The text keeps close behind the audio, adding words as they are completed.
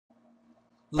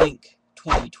Link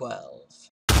 2012.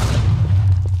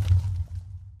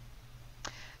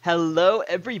 Hello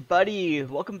everybody!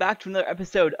 Welcome back to another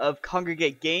episode of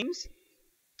Kongregate Games.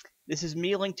 This is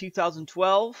me, Link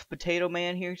 2012, Potato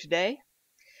Man here today.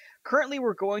 Currently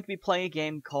we're going to be playing a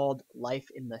game called Life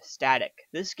in the Static.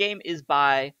 This game is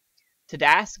by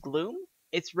TadasGloom.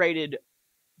 It's rated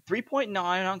 3.9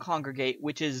 on Kongregate,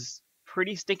 which is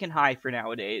pretty stinking high for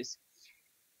nowadays.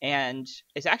 And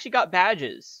it's actually got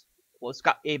badges. Well, it's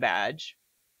got a badge.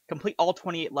 Complete all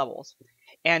 28 levels.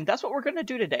 And that's what we're going to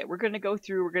do today. We're going to go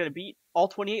through, we're going to beat all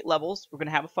 28 levels. We're going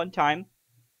to have a fun time.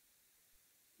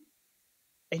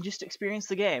 And just experience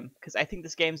the game. Because I think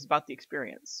this game is about the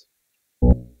experience.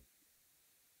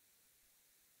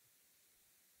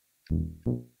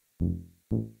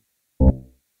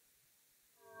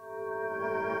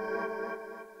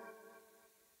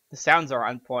 The sounds are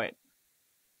on point.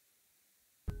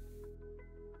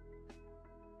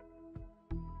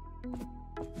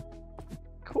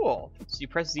 Cool. So you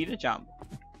press Z to jump.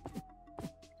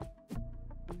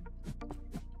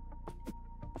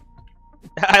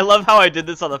 I love how I did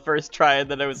this on the first try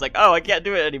and then I was like, oh, I can't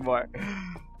do it anymore.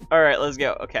 Alright, let's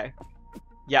go. Okay.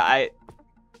 Yeah,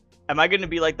 am I gonna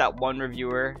be like that one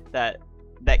reviewer that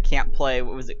can't play,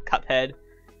 what was it, Cuphead?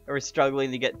 Or was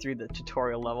struggling to get through the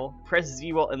tutorial level? Press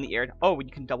Z while in the air. Oh,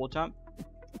 you can double jump?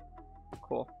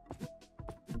 Cool.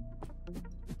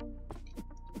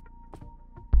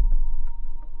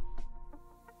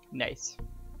 Nice.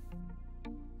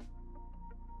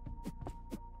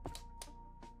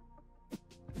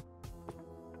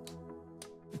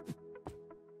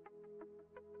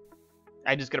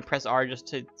 I'm just gonna press R just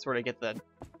to sort of get the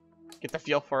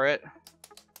feel for it.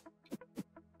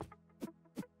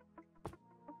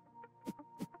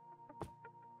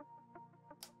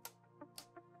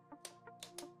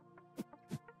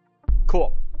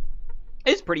 Cool.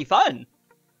 It's pretty fun.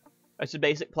 It's a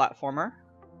basic platformer.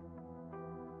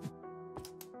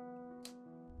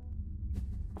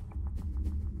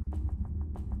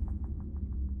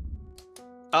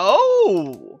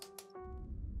 Oh!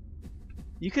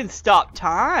 You can stop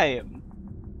time.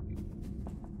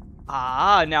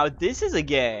 Ah, now this is a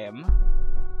game.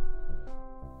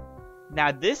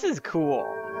 Now this is cool.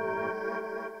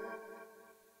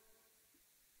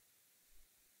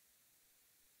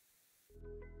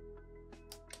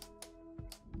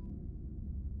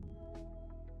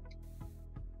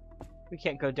 We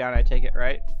can't go down, I take it,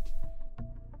 right?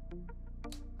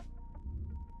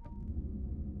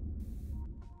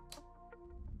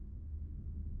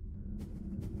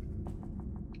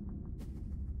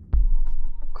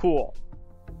 Cool.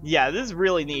 Yeah, this is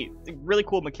really neat. Really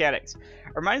cool mechanics.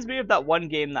 It reminds me of that one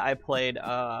game that I played,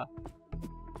 I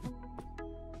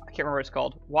can't remember what it's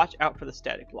called. Watch out for the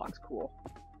static blocks. Cool.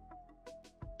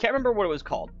 Can't remember what it was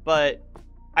called, but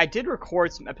I did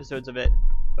record some episodes of it.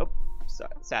 Oh,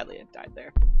 sadly it died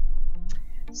there.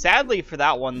 Sadly for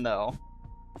that one though,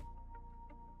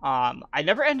 I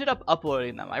never ended up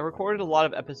uploading them. I recorded a lot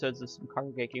of episodes of some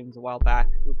Kongregate games a while back.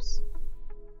 Oops.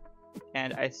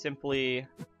 And I simply...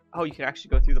 Oh, you can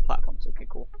actually go through the platforms. Okay,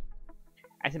 cool.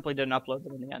 I simply didn't upload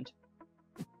them in the end.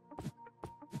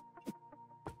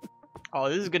 Oh,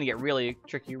 this is gonna get really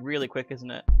tricky really quick,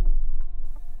 isn't it?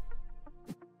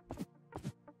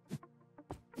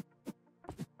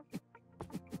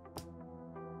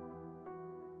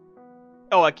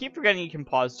 Oh, I keep forgetting you can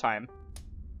pause time.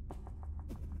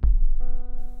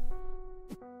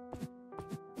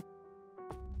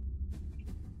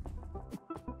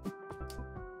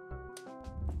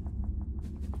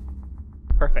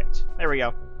 Perfect. There we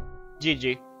go.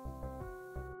 GG.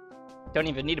 Don't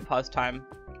even need to pause time.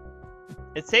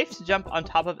 It's safe to jump on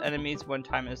top of enemies when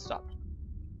time is stopped.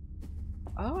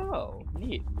 Oh,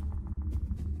 neat.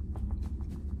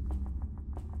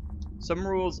 Some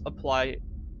rules apply.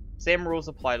 Same rules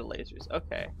apply to lasers.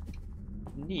 Okay.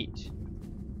 Neat.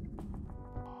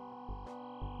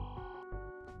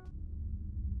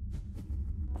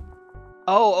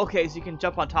 Oh, okay, so you can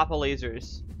jump on top of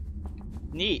lasers.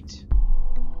 Neat.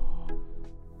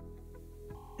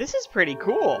 This is pretty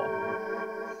cool.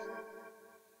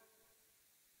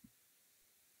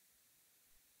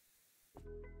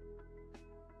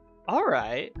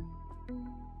 Alright.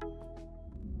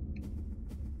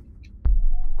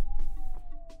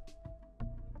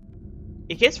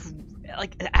 It gets,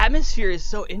 like, the atmosphere is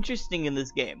so interesting in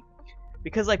this game.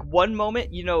 Because, like, one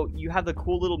moment, you know, you have the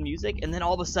cool little music, and then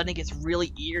all of a sudden it gets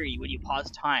really eerie when you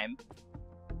pause time.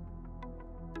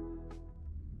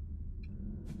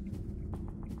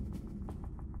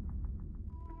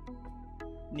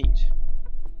 Neat.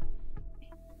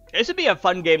 This would be a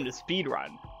fun game to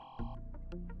speedrun.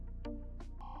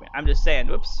 I'm just saying.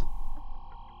 Whoops.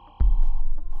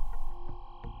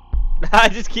 I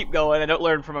just keep going. I don't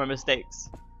learn from my mistakes.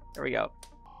 There we go.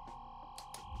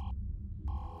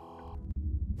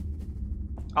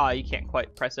 Oh, you can't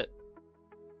quite press it.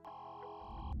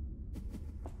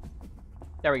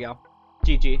 There we go.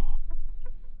 GG.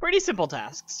 Pretty simple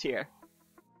tasks here.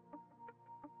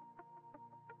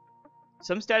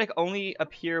 Some static only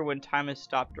appear when time is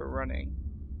stopped or running.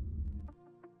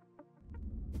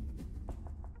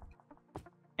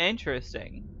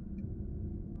 Interesting.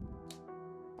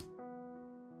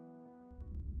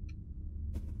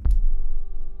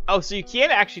 Oh, so you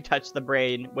can't actually touch the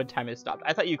brain when time is stopped.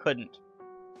 I thought you couldn't.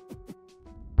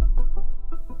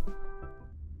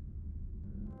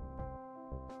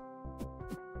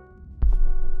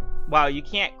 Wow, you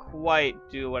can't quite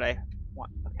do what I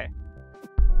want. Okay.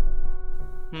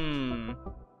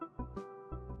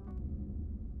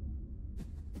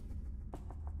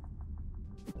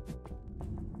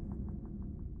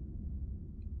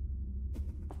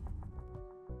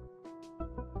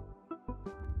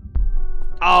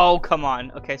 Oh, come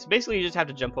on. Okay, so basically you just have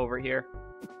to jump over here.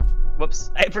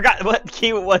 Whoops. I forgot what key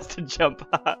it was to jump.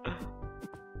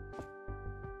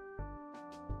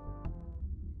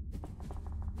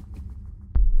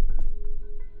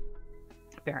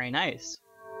 Very nice.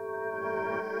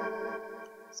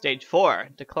 Stage 4,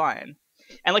 decline.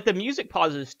 And like the music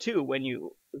pauses too when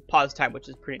you pause time, which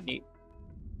is pretty neat.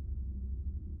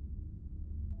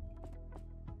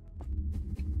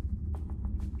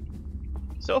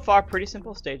 So far, pretty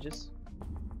simple stages.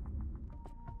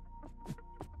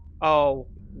 Oh,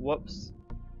 whoops.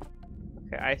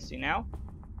 Okay, I see now.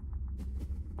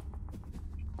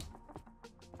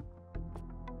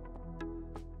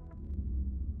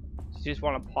 So you just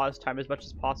want to pause time as much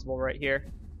as possible right here.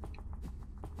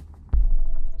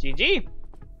 GG!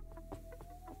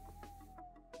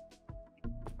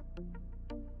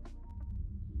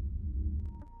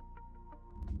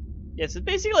 Yes, it's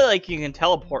basically like you can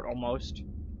teleport almost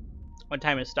when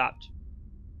time is stopped.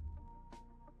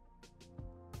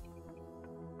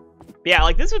 But yeah,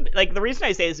 like this would like the reason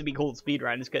I say this would be cool to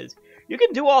speedrun is because you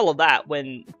can do all of that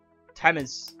when time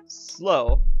is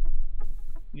slow.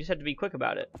 You just have to be quick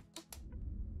about it.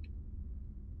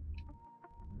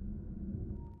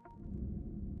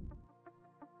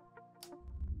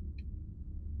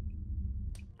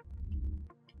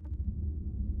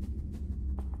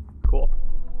 Cool.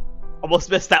 Almost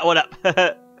messed that one up.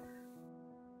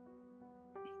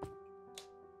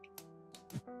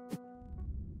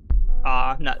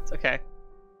 Ah, nuts. Okay.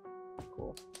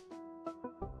 Cool.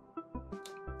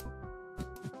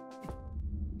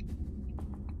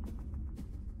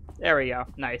 There we go.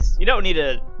 Nice. You don't need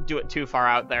to do it too far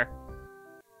out there.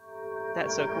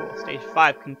 That's so cool. Stage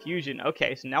 5, confusion.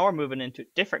 Okay, so now we're moving into a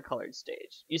different colored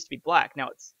stage. It used to be black, now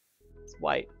it's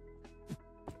white.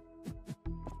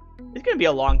 It's gonna be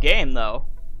a long game though.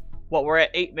 What, we're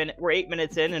at 8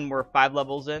 minutes in and we're 5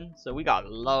 levels in, so we got a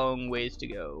long ways to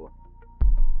go.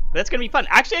 But that's gonna be fun.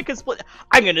 Actually,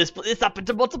 I'm gonna split this up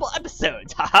into multiple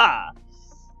episodes. Haha.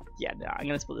 Yeah, no, I'm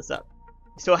gonna split this up.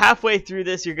 So halfway through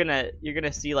this, you're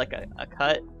gonna see like a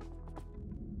cut.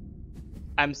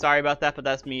 I'm sorry about that, but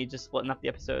that's me just splitting up the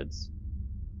episodes.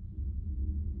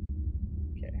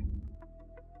 Okay.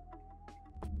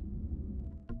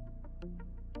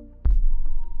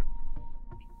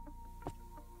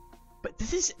 But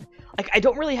this is like I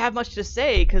don't really have much to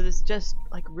say because it's just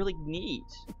like really neat.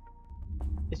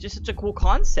 It's just such a cool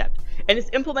concept, and it's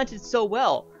implemented so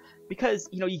well because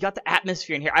you know you got the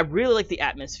atmosphere in here. I really like the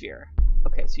atmosphere.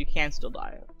 Okay, so you can still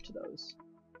die to those.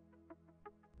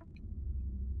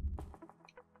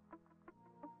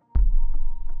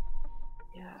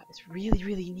 Yeah, it's really,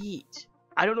 really neat.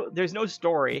 I don't know, there's no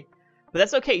story, but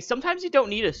that's okay. Sometimes you don't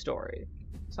need a story.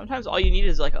 Sometimes all you need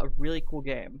is like a really cool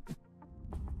game.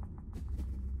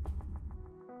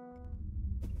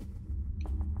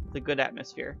 The good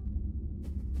atmosphere.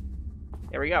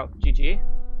 There we go. GG.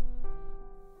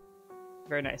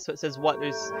 Very nice. So it says what?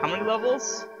 There's how many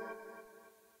levels?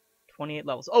 28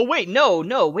 levels. Oh wait, no,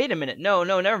 wait a minute. No,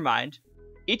 never mind.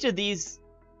 Each of these,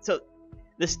 so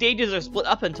the stages are split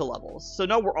up into levels. So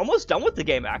no, we're almost done with the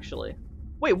game actually.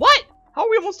 Wait, what? How are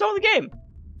we almost done with the game?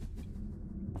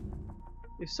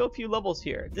 There's so few levels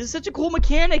here. This is such a cool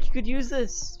mechanic. You could use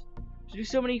this to do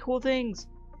so many cool things.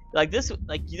 Like this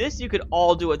you could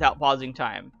all do without pausing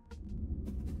time.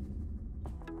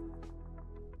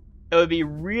 It would be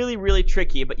really, really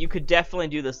tricky, but you could definitely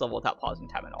do this level without pausing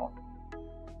time at all.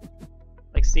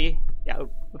 Like, see? Yeah,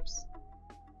 oops.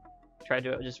 Try to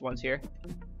do it just once here.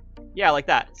 Yeah, like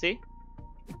that, see?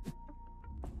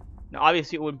 Now,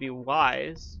 obviously, it wouldn't be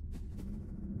wise.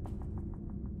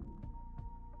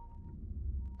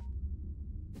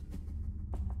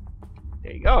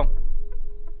 There you go.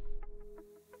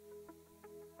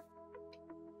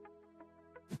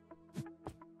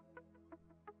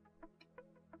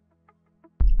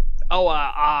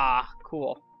 Oh,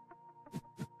 cool.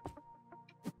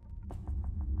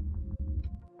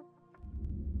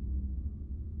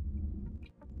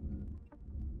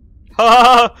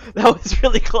 That was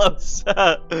really close.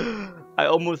 I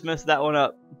almost messed that one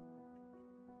up.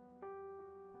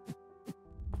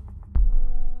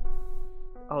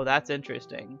 Oh, that's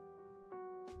interesting.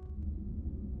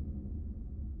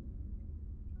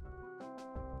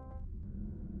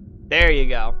 There you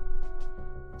go.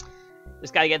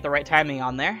 Just gotta get the right timing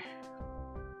on there.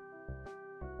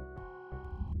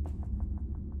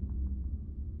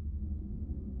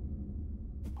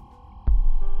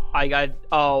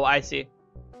 Oh, I see.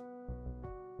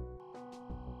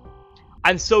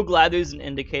 I'm so glad there's an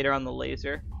indicator on the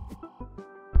laser.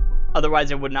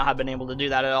 Otherwise, I would not have been able to do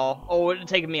that at all. Oh, it would have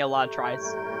taken me a lot of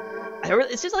tries.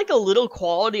 It's just like the little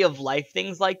quality of life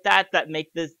things like that that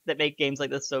make games like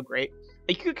this so great.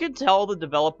 Like, you could tell the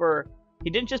developer, he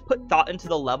didn't just put thought into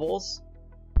the levels,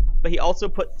 but he also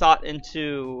put thought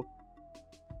into,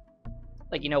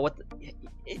 like, you know what?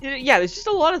 Yeah, there's just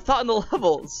a lot of thought in the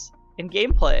levels and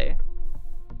gameplay.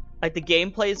 Like, the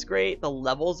gameplay is great, the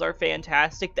levels are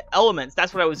fantastic, the elements,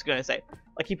 that's what I was gonna say.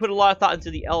 Like, he put a lot of thought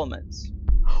into the elements.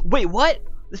 Wait, what?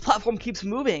 This platform keeps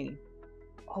moving.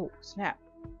 Oh, snap.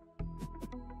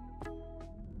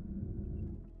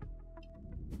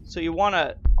 So you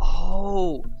wanna,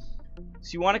 so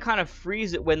you wanna kind of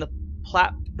freeze it when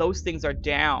those things are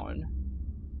down.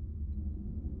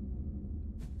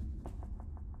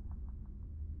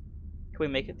 Can we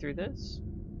make it through this?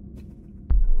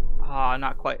 Ah,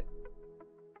 not quite.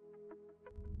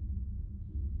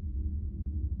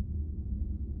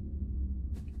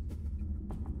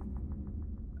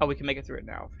 Oh, we can make it through it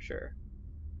now, for sure.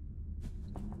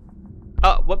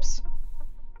 Oh, whoops.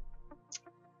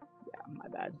 Yeah, my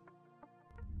bad.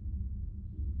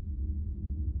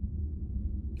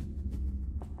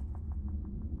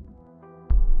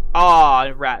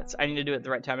 Aw, rats. I need to do it at the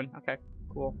right timing. Okay,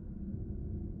 cool.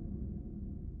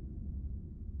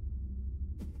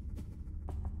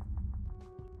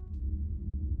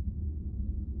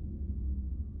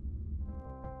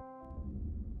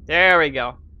 There we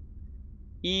go.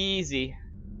 Easy.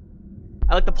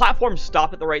 I like the platforms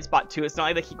stop at the right spot too. It's not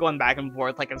like they keep going back and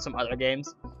forth like in some other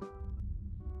games.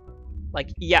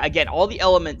 Like, yeah, again, all the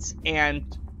elements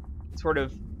and sort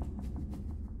of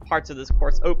parts of this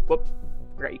course. Oh, whoop.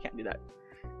 Forgot you can't do that.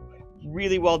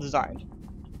 Really well designed.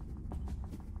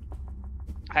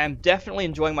 I am definitely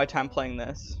enjoying my time playing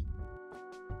this.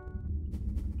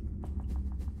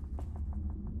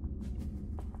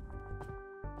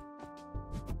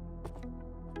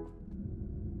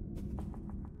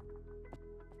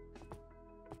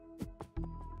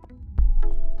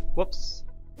 Whoops.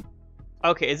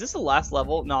 Okay, is this the last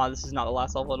level? No, this is not the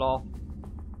last level at all.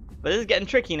 But this is getting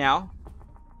tricky now.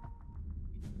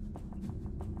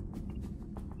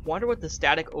 Wonder what the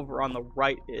static over on the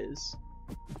right is.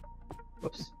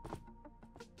 Whoops.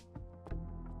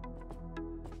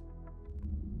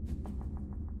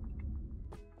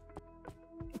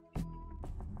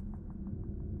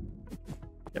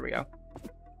 There we go.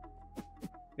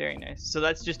 Very nice. So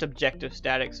that's just objective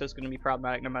static, so it's going to be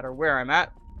problematic no matter where I'm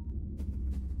at.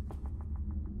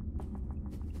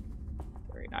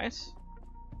 Very nice.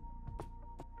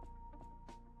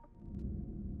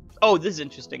 Oh, this is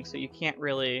interesting. So you can't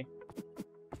really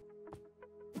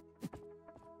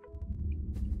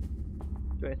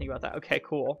do anything about that. Okay,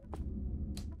 cool.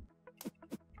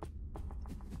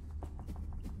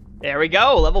 There we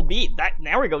go. Level beat.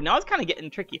 There we go. Now it's kind of getting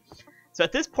tricky. So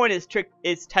at this point,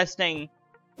 it's testing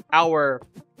our.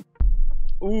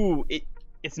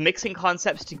 It's mixing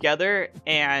concepts together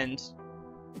and.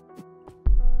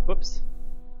 Whoops.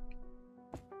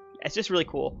 It's just really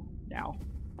cool now.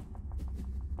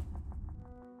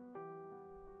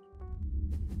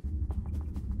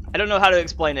 I don't know how to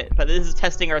explain it, but this is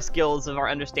testing our skills of our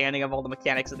understanding of all the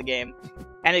mechanics of the game.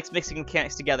 And it's mixing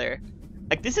mechanics together.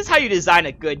 Like, this is how you design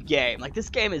a good game. Like, this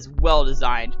game is well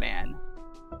designed, man.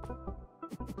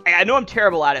 I know I'm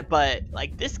terrible at it, but,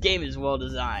 like, this game is well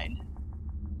designed.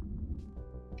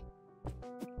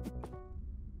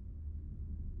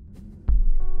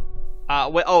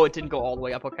 Wait, oh, it didn't go all the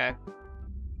way up, okay.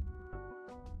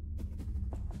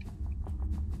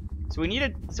 So we need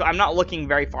to, so I'm not looking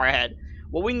very far ahead.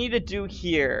 What we need to do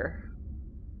here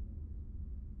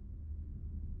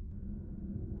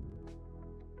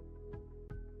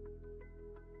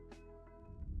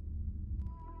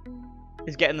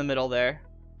is get in the middle there.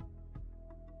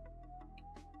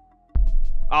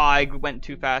 Oh, I went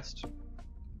too fast.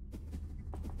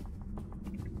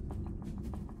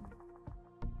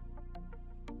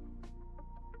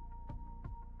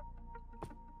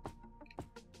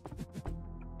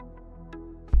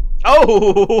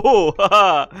 Oh!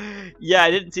 Yeah,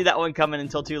 I didn't see that one coming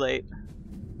until too late.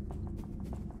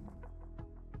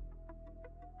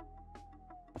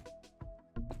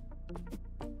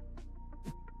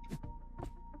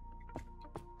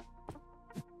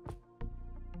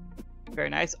 Very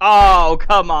nice. Oh,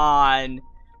 come on.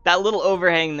 That little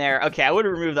overhang there. Okay, I would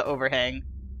remove the overhang.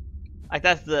 Like,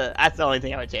 that's the only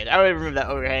thing I would change. I would remove that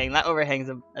overhang. That overhang's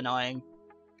annoying.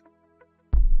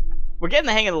 We're getting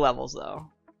the hang of the levels, though.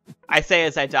 I say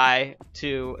as I die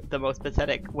to the most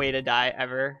pathetic way to die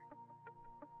ever.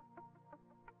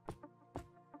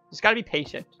 Just gotta be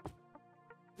patient.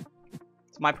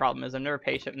 It's my problem, is I'm never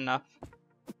patient enough.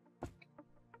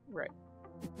 Right.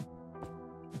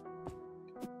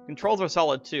 Controls are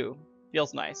solid, too.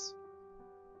 Feels nice.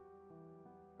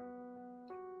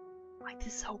 Like,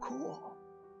 this is so cool.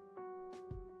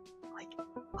 Like,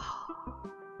 oh.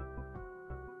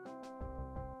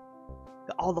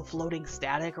 All the floating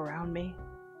static around me.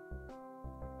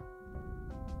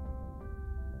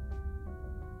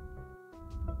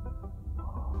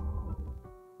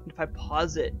 And if I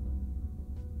pause it,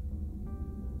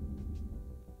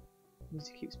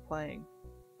 music keeps playing.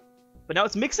 But now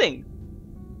it's mixing.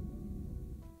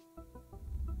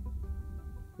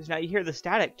 Because now you hear the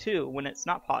static too when it's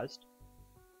not paused.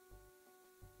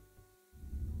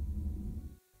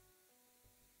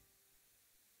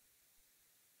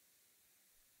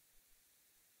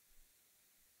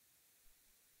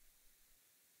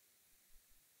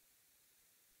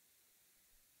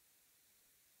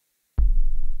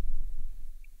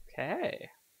 Okay.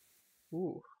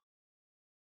 Ooh.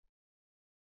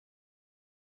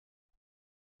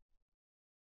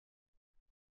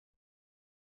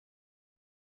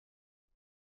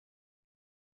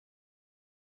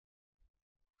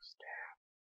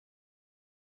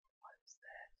 What is this?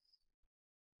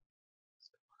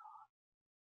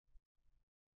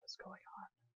 What's going on?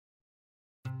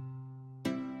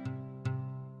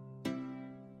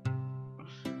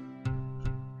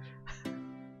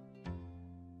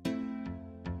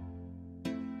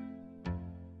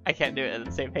 I can't do it at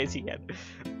the same pace you can.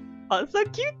 Oh, it's so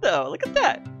cute though. Look at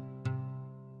that.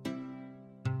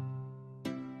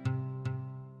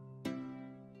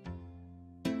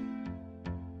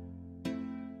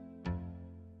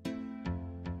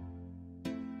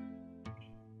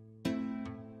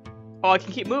 Oh, I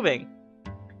can keep moving.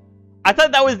 I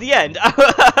thought that was the end.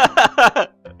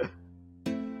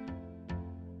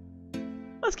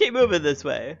 Let's keep moving this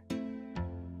way.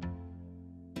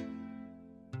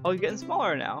 Oh, he's getting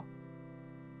smaller now.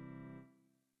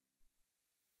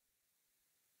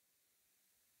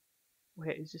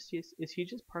 Wait, is he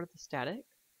just part of the static?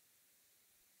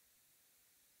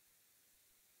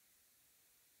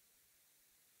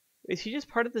 Is he just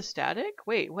part of the static?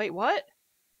 Wait, what?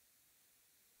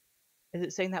 Is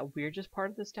it saying that we're just part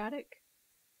of the static?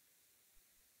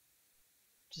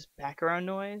 Just background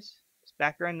noise? Just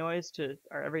background noise to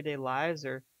our everyday lives,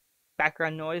 or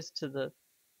background noise to the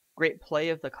great play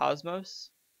of the cosmos?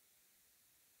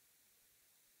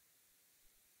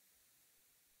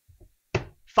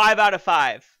 5 out of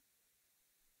 5.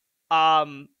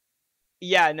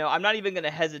 Yeah, no, I'm not even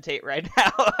gonna hesitate right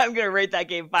now. I'm gonna rate that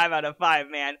game 5 out of 5,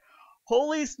 man.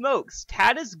 Holy smokes,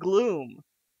 TadasGloom.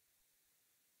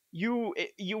 You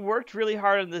worked really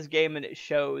hard on this game, and it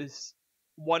shows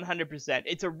 100%.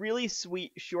 It's a really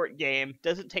sweet, short game.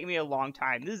 Doesn't take me a long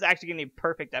time. This is actually gonna be a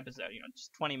perfect episode,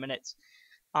 just 20 minutes.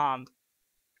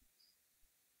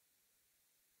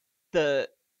 The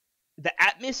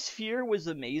atmosphere was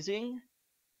amazing,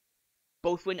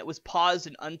 both when it was paused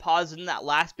and unpaused, and that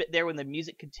last bit there when the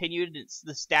music continued, it's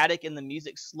the static and the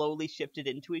music slowly shifted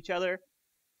into each other.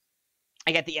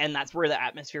 Like at the end, that's where the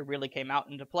atmosphere really came out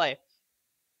into play.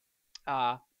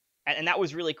 And that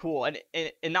was really cool. And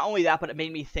not only that, but it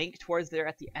made me think towards there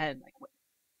at the end, like, what,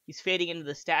 he's fading into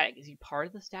the static. Is he part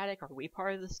of the static? Are we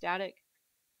part of the static?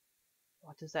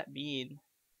 What does that mean?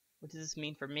 What does this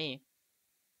mean for me?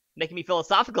 Making me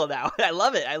philosophical now. I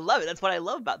love it. That's what I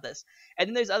love about this. And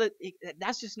then there's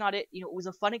that's just not it. It was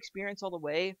a fun experience all the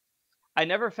way. I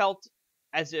never felt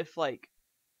as if like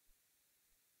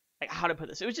how to put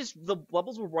this. It was just, the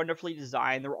levels were wonderfully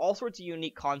designed. There were all sorts of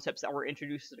unique concepts that were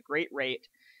introduced at a great rate,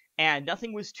 and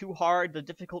nothing was too hard. The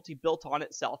difficulty built on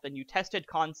itself, and you tested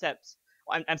concepts.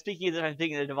 I'm speaking as if I'm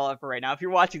being a developer right now. If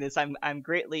you're watching this, I'm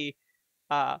greatly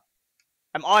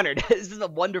I'm honored. This is a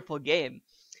wonderful game.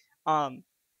 No,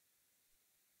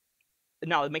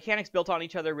 the mechanics built on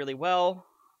each other really well.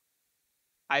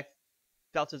 I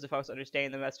felt as if I was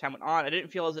understanding them as time went on. I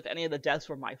didn't feel as if any of the deaths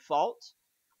were my fault,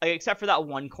 like except for that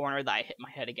one corner that I hit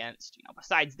my head against.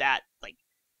 Besides that, like,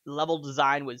 level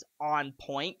design was on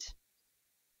point,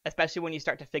 especially when you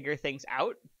start to figure things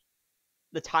out.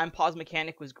 The time pause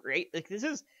mechanic was great. Like, this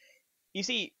is, you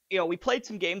see, we played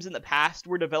some games in the past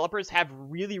where developers have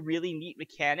really, really neat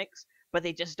mechanics, but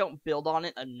they just don't build on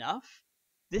it enough.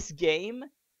 This game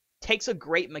takes a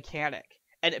great mechanic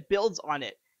and it builds on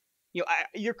it.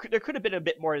 There could have been a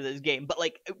bit more to this game, but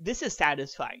like, this is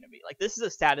satisfying to me. Like, this is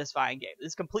a satisfying game. This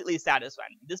is completely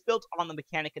satisfying. This built on the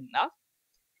mechanic enough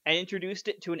and introduced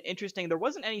it to an interesting. There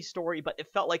wasn't any story, but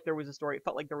it felt like there was a story. It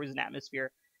felt like there was an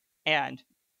atmosphere, and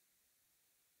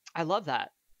I love that.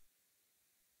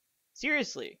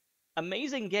 Seriously,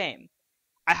 amazing game.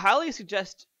 I highly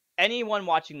suggest anyone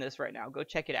watching this right now go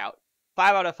check it out.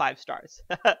 5 out of 5 stars.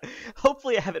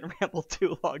 Hopefully, I haven't rambled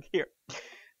too long here.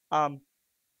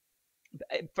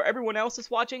 For everyone else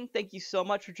that's watching, thank you so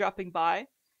much for dropping by.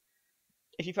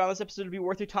 If you found this episode to be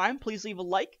worth your time, please leave a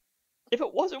like. If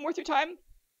it wasn't worth your time,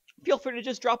 feel free to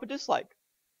just drop a dislike.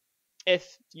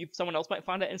 If someone else might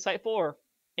find it insightful or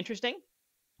interesting,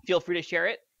 feel free to share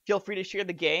it. Feel free to share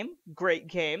the game. Great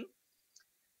game.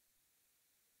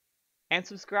 And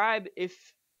subscribe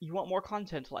if you want more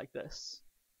content like this.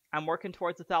 I'm working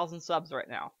towards 1,000 subs right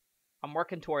now. I'm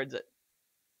working towards it.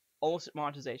 Almost at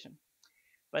monetization.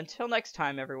 But until next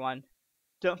time, everyone,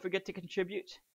 don't forget to contribute